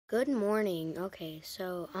Good morning. Okay,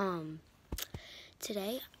 so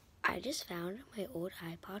today I just found my old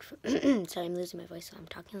iPod from sorry, I'm losing my voice, so I'm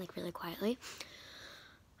talking like really quietly.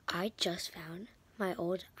 I just found my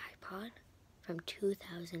old iPod from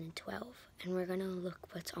 2012, and we're gonna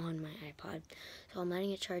look what's on my iPod. So I'm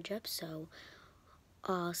letting it charge up, so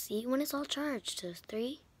I'll see when it's all charged. So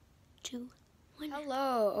 3, 2, 1.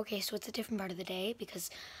 Hello. Okay, so it's a different part of the day because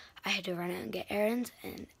I had to run out and get errands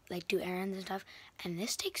and like do errands and stuff, and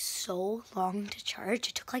this takes so long to charge.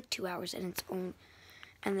 It took like 2 hours and its own,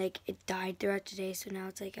 and like it died throughout the day, so now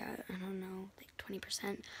it's like I don't know, like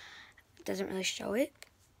 20%. It doesn't really show it,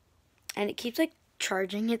 and it keeps like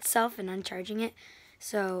charging itself and uncharging it.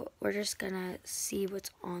 So we're just gonna see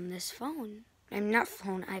what's on this phone. I'm not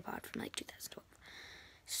phone, iPod from like 2012.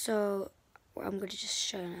 So I'm gonna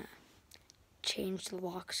just change the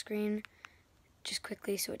lock screen just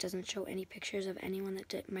quickly so it doesn't show any pictures of anyone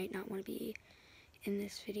that might not want to be in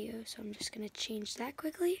this video. So I'm just going to change that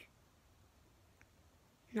quickly.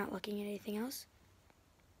 Not looking at anything else.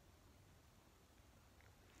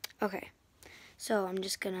 Okay, so I'm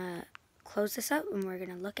just going to close this up and we're going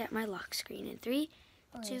to look at my lock screen in 3,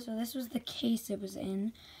 2. So this was the case it was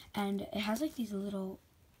in, and it has like these little,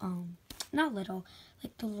 not little,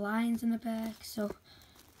 like the lines in the back, so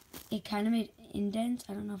it kind of made indents.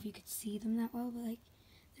 I don't know if you could see them that well, but like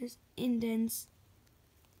there's indents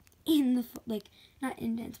in the like not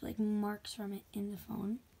indents, but like marks from it in the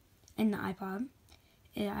phone, in the iPod.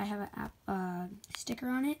 I have a sticker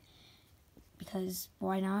on it because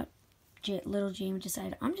why not? Little Jamie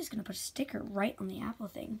decided I'm just gonna put a sticker right on the Apple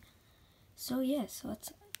thing. So yeah, so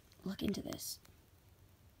let's look into this.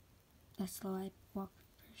 That's the light walk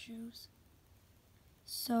shoes.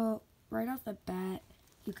 So right off the bat,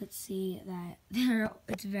 you could see that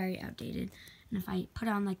it's very outdated. And if I put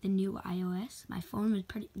on like the new iOS, my phone would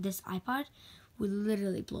this iPod would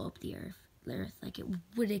literally blow up the earth. Like it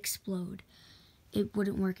would explode. It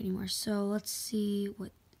wouldn't work anymore. So let's see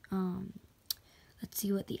what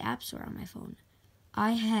the apps were on my phone.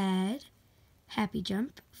 I had Happy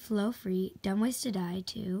Jump, Flow Free, Dumb Ways to Die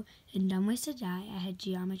 2, and Dumb Ways to Die. I had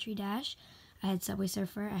Geometry Dash, I had Subway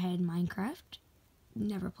Surfer, I had Minecraft.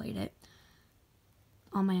 Never played it.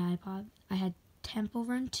 On my iPod, I had Temple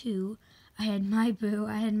Run 2, I had My Boo,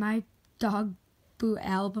 I had My Dog Boo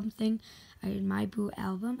album thing, I had My Boo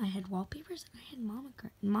album, I had wallpapers, and I had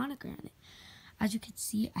monogram. As you can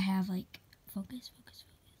see, I have like, focus.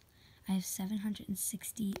 I have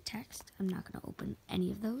 760 text. I'm not going to open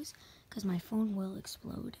any of those because my phone will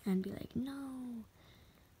explode and be like, no.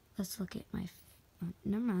 Let's look at my,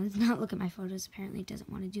 never mind, let's not look at my photos. Apparently it doesn't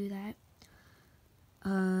want to do that.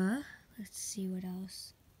 Let's see what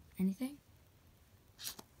else. Anything?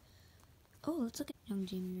 Oh, let's look at Young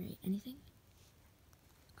Jamie Ray. Anything?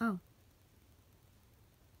 Oh.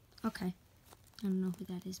 Okay. I don't know who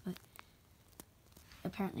that is, but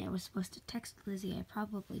apparently I was supposed to text Lizzie. I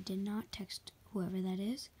probably did not text whoever that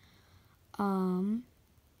is.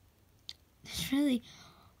 It's really,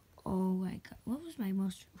 oh my god, what was my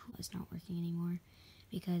most, it's not working anymore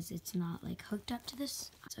because it's not like hooked up to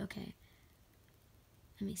this. It's okay.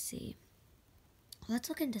 Let me see. Let's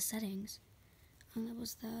look into settings. Oh, that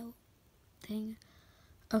was the thing.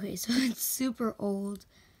 Okay, so it's super old.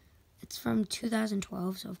 It's from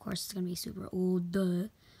 2012, so of course it's gonna be super old. Duh.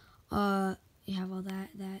 You have all that.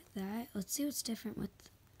 Let's see what's different with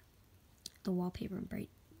the wallpaper and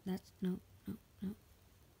bright. That's no.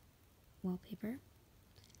 Wallpaper.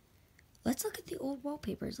 Let's look at the old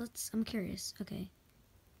wallpapers. I'm curious. Okay.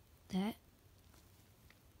 That.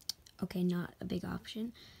 Okay, not a big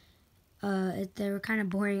option. They were kind of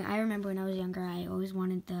boring. I remember when I was younger, I always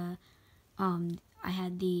wanted the, I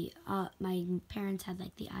had the, my parents had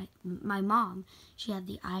like my mom, she had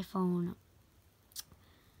the iPhone.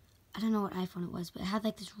 I don't know what iPhone it was, but it had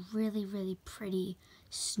like this really, really pretty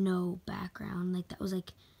snow background. Like that was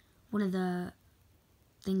like one of the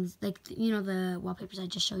things, like, you know, the wallpapers I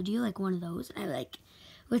just showed you, like one of those. And I like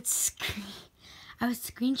would I would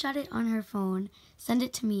screenshot it on her phone, send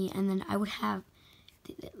it to me, and then I would have,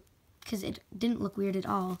 because it didn't look weird at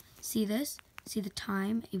all. See this? See the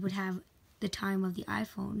time? It would have the time of the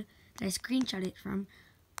iPhone that I screenshot it from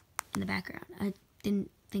in the background. I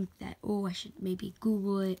didn't think that, oh, I should maybe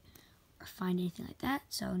Google it or find anything like that.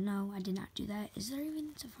 So no, I did not do that. Is there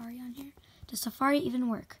even Safari on here? Does Safari even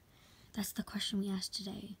work? That's the question we asked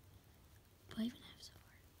today. Do I even have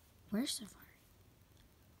Safari? Where's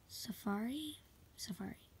Safari?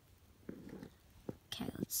 Safari.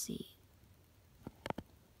 Okay, let's see.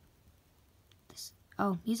 This.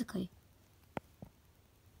 Oh, Musical.ly.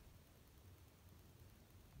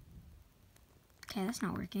 Okay, that's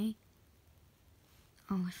not working.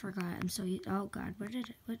 Oh, I forgot. Oh God, what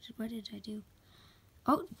did I do?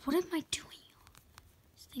 Oh, what am I doing?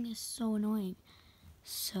 This thing is so annoying.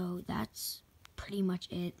 So that's pretty much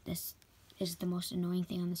it. This is the most annoying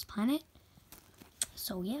thing on this planet.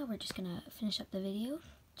 So yeah, we're just gonna finish up the video.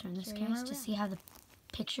 Turn this camera to see how the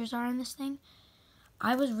pictures are on this thing.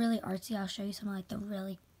 I was really artsy. I'll show you some of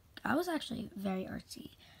like I was actually very artsy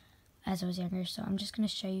as I was younger. So I'm just gonna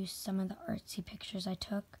show you some of the artsy pictures I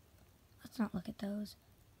took. Let's not look at those.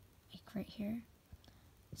 Like right here.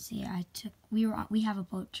 See, we have a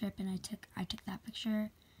boat trip, and I took that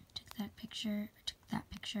picture, took that picture, I took that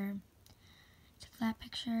picture, took that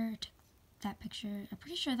picture, took that picture. I'm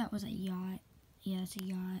pretty sure that was a yacht. Yeah, it's a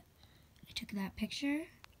yacht. I took that picture.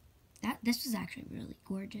 This was actually really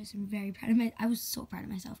gorgeous. I'm very proud of I was so proud of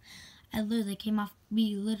myself. I literally came off.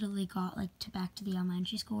 We literally got back to the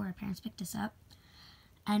elementary school where our parents picked us up,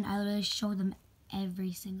 and I literally showed them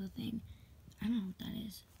every single thing. I don't know what that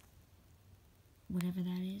is. Whatever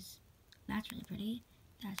that is. That's really pretty.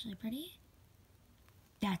 That's really pretty.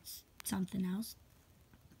 That's something else.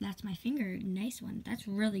 That's my finger. Nice one. That's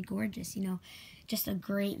really gorgeous. You know, just a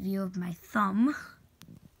great view of my thumb.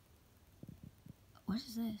 What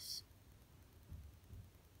is this?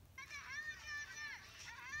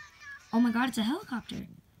 Oh my God, it's a helicopter.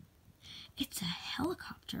 It's a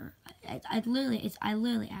helicopter. I literally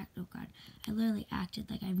acted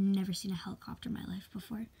like I've never seen a helicopter in my life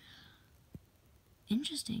before.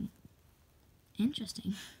 Interesting.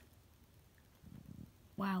 Interesting.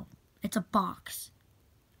 Wow. It's a box.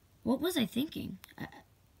 What was I thinking?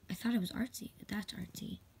 I thought it was artsy. That's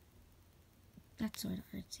artsy. That's sort of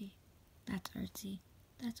artsy. That's artsy.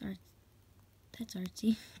 That's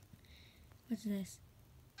artsy. What's this?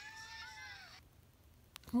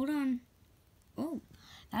 Hold on. Oh,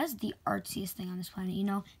 that is the artsiest thing on this planet. You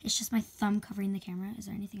know, it's just my thumb covering the camera. Is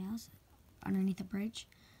there anything else underneath the bridge?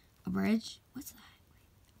 A bridge? What's that?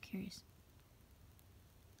 I'm curious.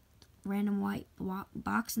 Random white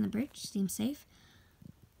box in the bridge. Seems safe.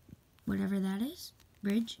 Whatever that is.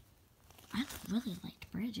 Bridge. I really liked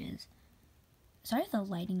bridges. Sorry if the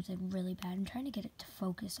lighting's really bad. I'm trying to get it to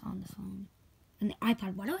focus on the phone. And the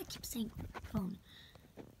iPod. Why do I keep saying phone?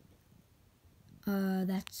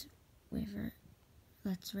 That's river.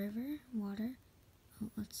 That's river. Water. Oh,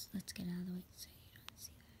 let's get out of the way so you don't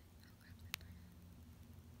see that.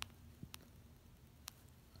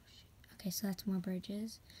 Oh, shit. Okay, so that's more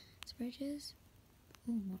bridges. It's bridges.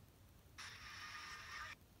 Ooh, more.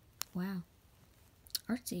 Wow.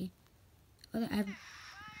 Artsy. Oh,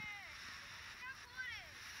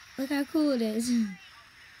 look how cool it is.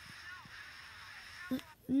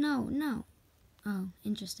 No. Oh,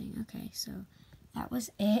 interesting. Okay, so that was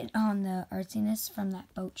it on the artsiness from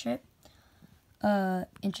that boat trip.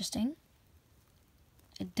 Interesting.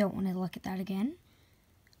 I don't want to look at that again.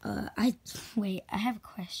 Wait, I have a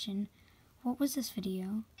question. What was this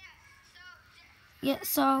video? Yeah,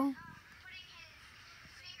 so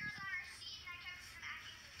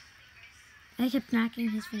I kept smacking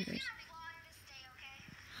his fingers.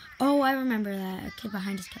 Oh, I remember that. A kid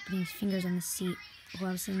behind us kept putting his fingers on the seat who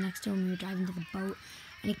I was sitting next to when we were driving to the boat.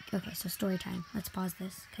 And okay, so story time. Let's pause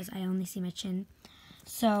this because I only see my chin.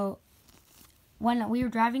 So when we were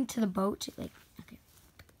driving to the boat, put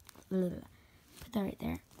that right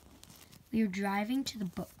there. We were driving to the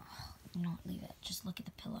boat. Oh, not leave it. Just look at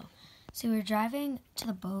the pillow. So we were driving to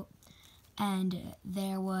the boat, and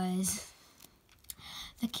there was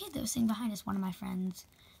the kid that was sitting behind us. One of my friends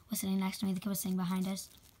was sitting next to me. The kid was sitting behind us.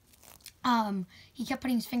 He kept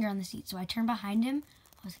putting his finger on the seat, so I turned behind him.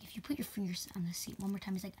 I was like, if you put your fingers on the seat one more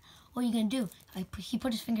time, he's like, what are you gonna do? He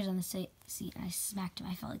put his fingers on the seat, and I smacked him.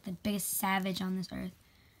 I felt like the biggest savage on this earth.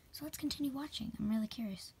 So let's continue watching. I'm really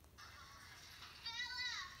curious.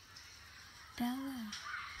 Bella.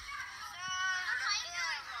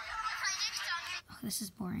 Oh, this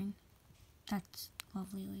is boring. That's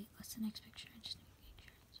lovely. What's the next picture? I just need to make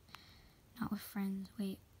sure it's not with friends.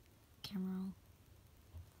 Wait, camera roll.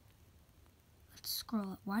 Let's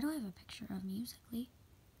scroll up. Why do I have a picture of Musical.ly?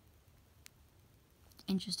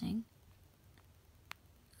 Interesting.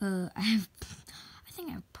 I think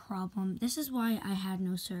I have a problem. This is why I had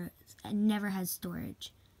I never had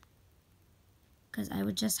storage. Because I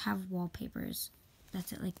would just have wallpapers.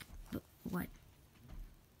 That's it, like, what?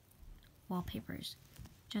 Wallpapers.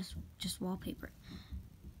 Just wallpaper.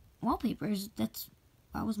 Wallpapers, that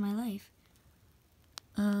was my life.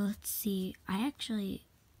 Let's see.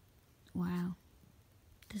 Wow.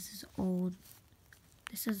 This is old.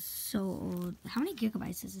 This is so old. How many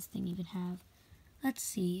gigabytes does this thing even have? Let's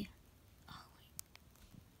see. Oh,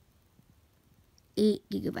 wait.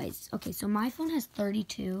 8 gigabytes. Okay, so my phone has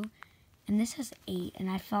 32, And this has 8, and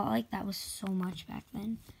I felt like that was so much back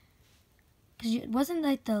then. Because it wasn't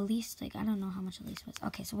like the least, like, I don't know how much the least was.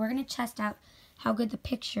 Okay, so we're going to test out how good the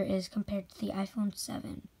picture is compared to the iPhone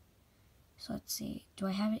 7. So let's see. Do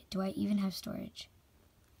I have it? Do I even have storage?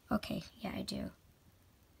 Okay, yeah, I do.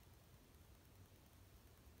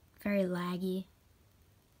 Very laggy.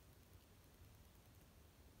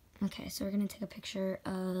 Okay, so we're going to take a picture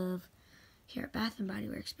of here, Bath and Body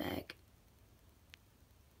Works bag.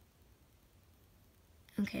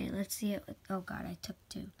 Okay, let's see it. Oh God, I took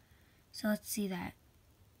 2. So let's see that.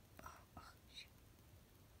 Oh,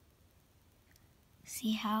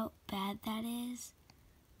 see how bad that is?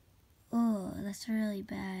 Oh, that's really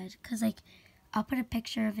bad. Cause like, I'll put a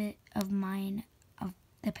picture of it, of mine, of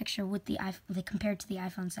the picture with the iPhone, like compared to the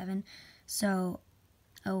iPhone 7. So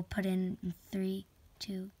I'll put in 3,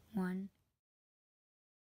 2, 1.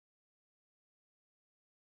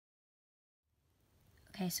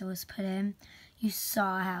 Okay, so let's put in. You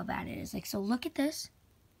saw how bad it is. Like, so look at this.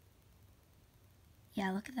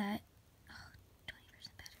 Yeah, look at that. Oh,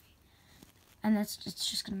 20% battery. And it's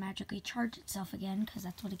just going to magically charge itself again, because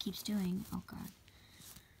that's what it keeps doing. Oh, God.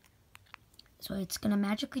 So it's going to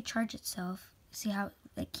magically charge itself. See how,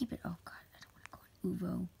 like, keep it. Oh, God, I don't want to go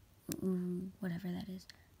on Uvo. Whatever that is.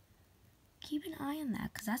 Keep an eye on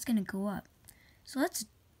that, because that's going to go up. So let's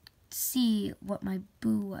see what my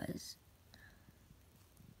boo was.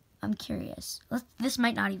 I'm curious. This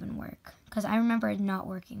might not even work, because I remember it not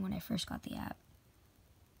working when I first got the app.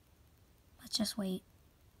 Let's just wait.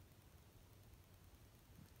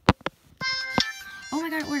 Oh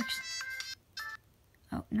my God, it works.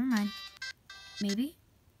 Oh, never mind. Maybe?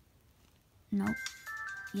 Nope.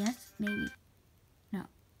 Yes, maybe. No.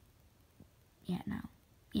 Yeah, no.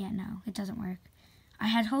 Yeah, no, it doesn't work. I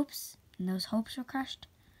had hopes, and those hopes were crushed.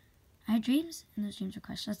 I had dreams, and those dreams were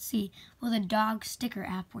crushed. Let's see. Will the dog sticker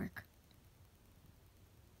app work?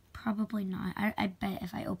 Probably not. I bet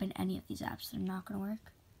if I open any of these apps, they're not going to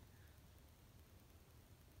work.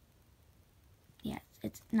 Yeah,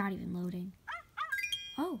 it's not even loading.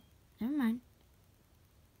 Oh, never mind.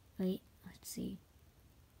 Wait, let's see.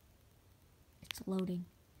 It's loading.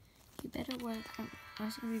 You better work. I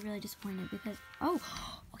was going to be really disappointed because... Oh,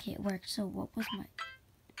 okay, it worked. So what was my...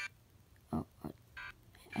 Oh,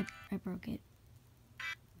 I broke it.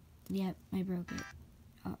 Yep, I broke it.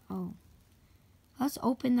 Oh. Let's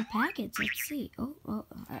open the packets. Let's see. Oh,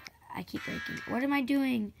 I keep breaking. What am I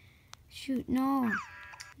doing? Shoot, no.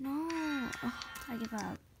 No. Oh, I give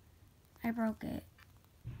up. I broke it.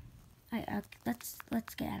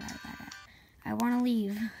 Let's get out of that app. I want to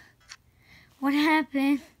leave. What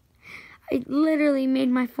happened? I literally made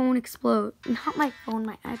my phone explode. Not my phone,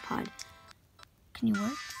 my iPod. Can you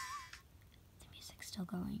work? The music's still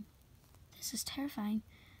going. This is terrifying.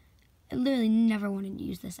 I literally never wanted to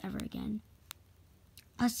use this ever again.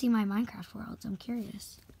 Let's see my Minecraft worlds. I'm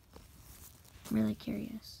curious. I'm really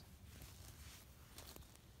curious.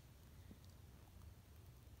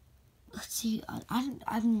 Let's see.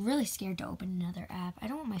 I'm really scared to open another app. I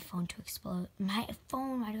don't want my phone to explode. My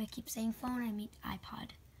phone. Why do I keep saying phone? I mean iPod.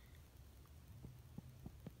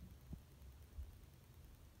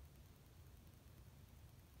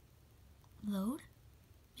 Load?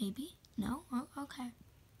 Maybe? No? Oh, okay.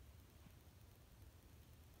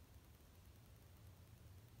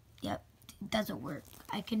 Yep. It doesn't work.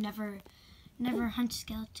 I could never hunt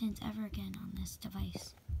skeletons ever again on this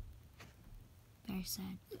device. Very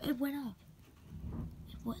sad. It went up.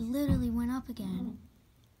 It literally went up again.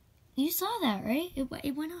 You saw that, right?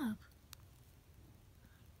 It went up.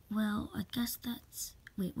 Well, I guess that's...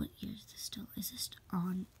 Wait, what year is this still? Is this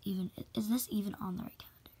on even... Is this even on the right calendar?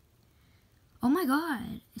 Oh my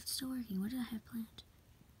God. It's still working. What did I have planned?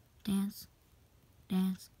 Dance.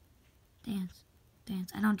 Dance. Dance.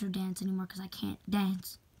 Dance. I don't do dance anymore because I can't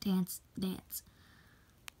dance. Dance. Dance.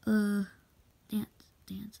 Dance.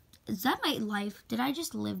 Dance. Is that my life? Did I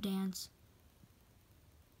just live dance?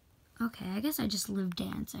 Okay, I guess I just lived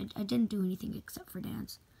dance. I didn't do anything except for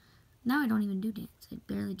dance. Now I don't even do dance. I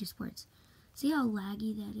barely do sports. See how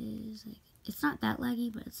laggy that is? Like, it's not that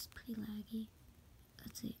laggy, but it's pretty laggy.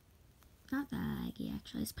 Let's see. Not that laggy,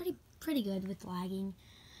 actually. It's pretty good with lagging.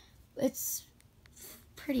 It's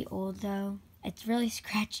pretty old, though. It's really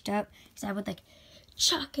scratched up. Because I would, like,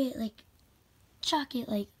 chuck it, like,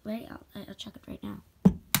 right? I'll chuck it right now.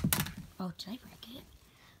 Oh, did I break it?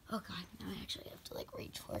 Oh, God. Now I actually have to, like,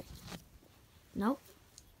 reach for it. Nope.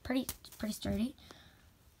 Pretty sturdy.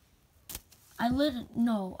 I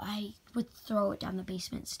would throw it down the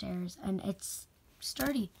basement stairs, and it's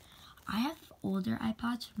sturdy. I have older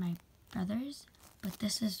iPods from my brothers, but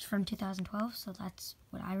this is from 2012, so that's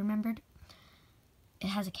what I remembered. It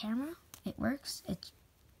has a camera, it works. It's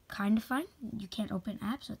kind of fun. You can't open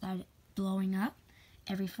apps without it blowing up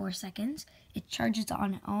every 4 seconds. It charges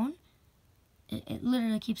on its own. It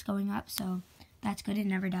literally keeps going up, so that's good. It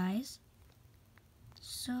never dies.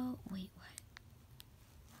 So, wait, what?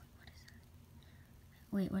 What is that?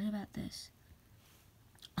 Wait, what about this?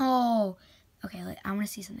 Oh, okay, I want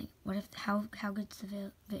to see something. What if, how good's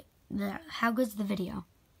how good's the video?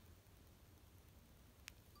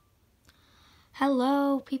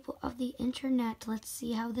 Hello, people of the internet. Let's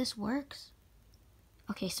see how this works.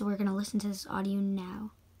 Okay, so we're gonna listen to this audio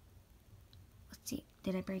now. Let's see.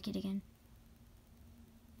 Did I break it again?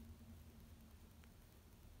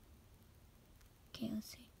 Okay, let's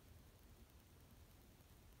see.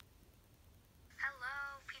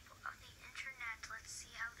 Hello, people of the internet. Let's see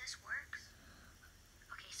how this works.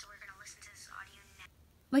 Okay, so we're gonna listen to this audio now.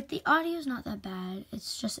 Like, the audio's not that bad.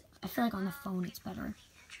 It's just, I feel like on the phone it's better.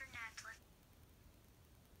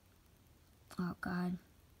 Oh God,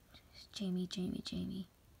 Jamie.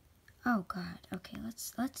 Oh God. Okay,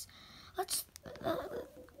 let's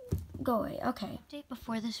go away. Okay.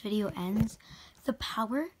 Before this video ends, the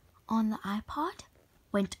power on the iPod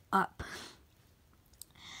went up,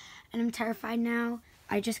 and I'm terrified now.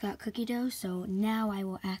 I just got cookie dough, so now I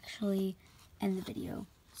will actually end the video.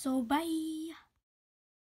 So bye.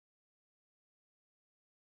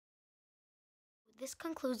 This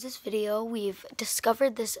concludes this video. We've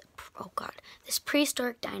discovered this, oh God, this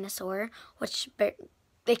prehistoric dinosaur, which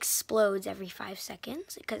explodes every 5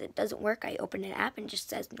 seconds because it doesn't work. I open an app and it just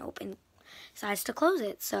says nope and decides to close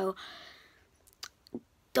it. So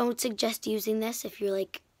don't suggest using this if you're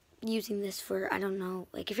like using this for, I don't know,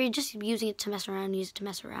 like if you're just using it to mess around, use it to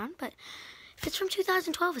mess around. But if it's from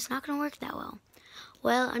 2012, it's not going to work that well.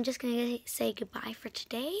 Well, I'm just going to say goodbye for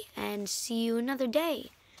today and see you another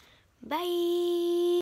day. Bye.